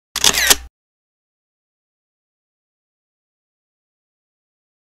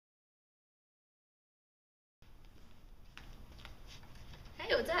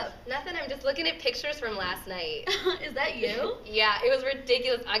Nothing, I'm just looking at pictures from last night. Is that you? Yeah, it was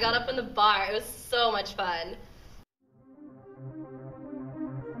ridiculous. I got up in the bar. It was so much fun.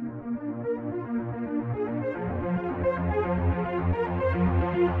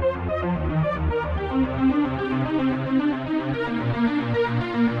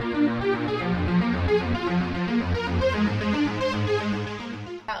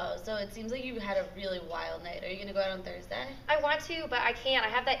 Oh, so it seems like you had a really wild night. Are you gonna go out on Thursday? I want to, but I can't. I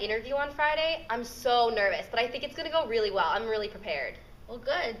have that interview on Friday. I'm so nervous, but I think it's gonna go really well. I'm really prepared. Well,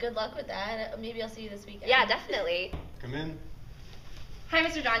 good. Good luck with that. Maybe I'll see you this weekend. Yeah, definitely. Come in. Hi,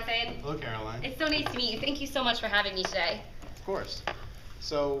 Mr. Johnson. Hello, Caroline. It's so nice to meet you. Thank you so much for having me today. Of course.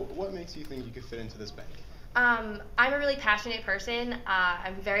 So, what makes you think you could fit into this bank? I'm a really passionate person.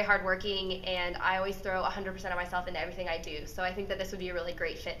 I'm very hardworking, and I always throw 100% of myself into everything I do. So I think that this would be a really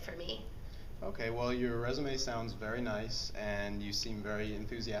great fit for me. Okay, well, your resume sounds very nice, and you seem very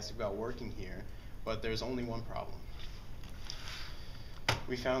enthusiastic about working here, but there's only one problem.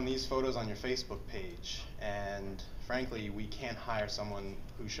 We found these photos on your Facebook page, and frankly, we can't hire someone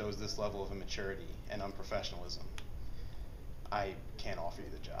who shows this level of immaturity and unprofessionalism. I can't offer you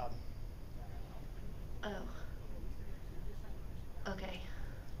the job. Oh. Okay.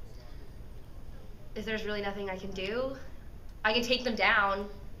 There's really nothing I can do? I can take them down.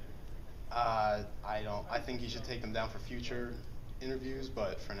 I think you should take them down for future interviews,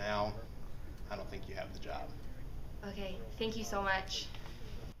 but for now, I don't think you have the job. Okay, thank you so much.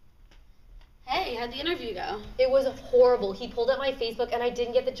 Hey, how'd the interview go? It was horrible. He pulled up my Facebook and I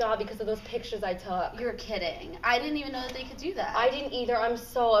didn't get the job because of those pictures I took. You're kidding. I didn't even know that they could do that. I didn't either. I'm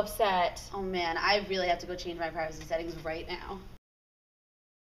so upset. Oh man, I really have to go change my privacy settings right now.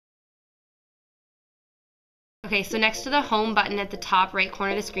 Okay, so next to the home button at the top right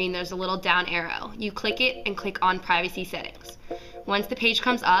corner of the screen, there's a little down arrow. You click it and click on privacy settings. Once the page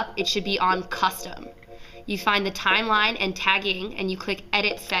comes up, it should be on custom. You find the timeline and tagging and you click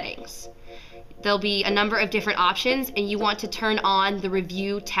edit settings. There'll be a number of different options, and you want to turn on the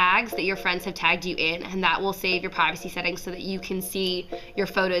review tags that your friends have tagged you in, and that will save your privacy settings so that you can see your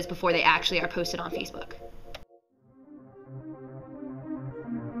photos before they actually are posted on Facebook.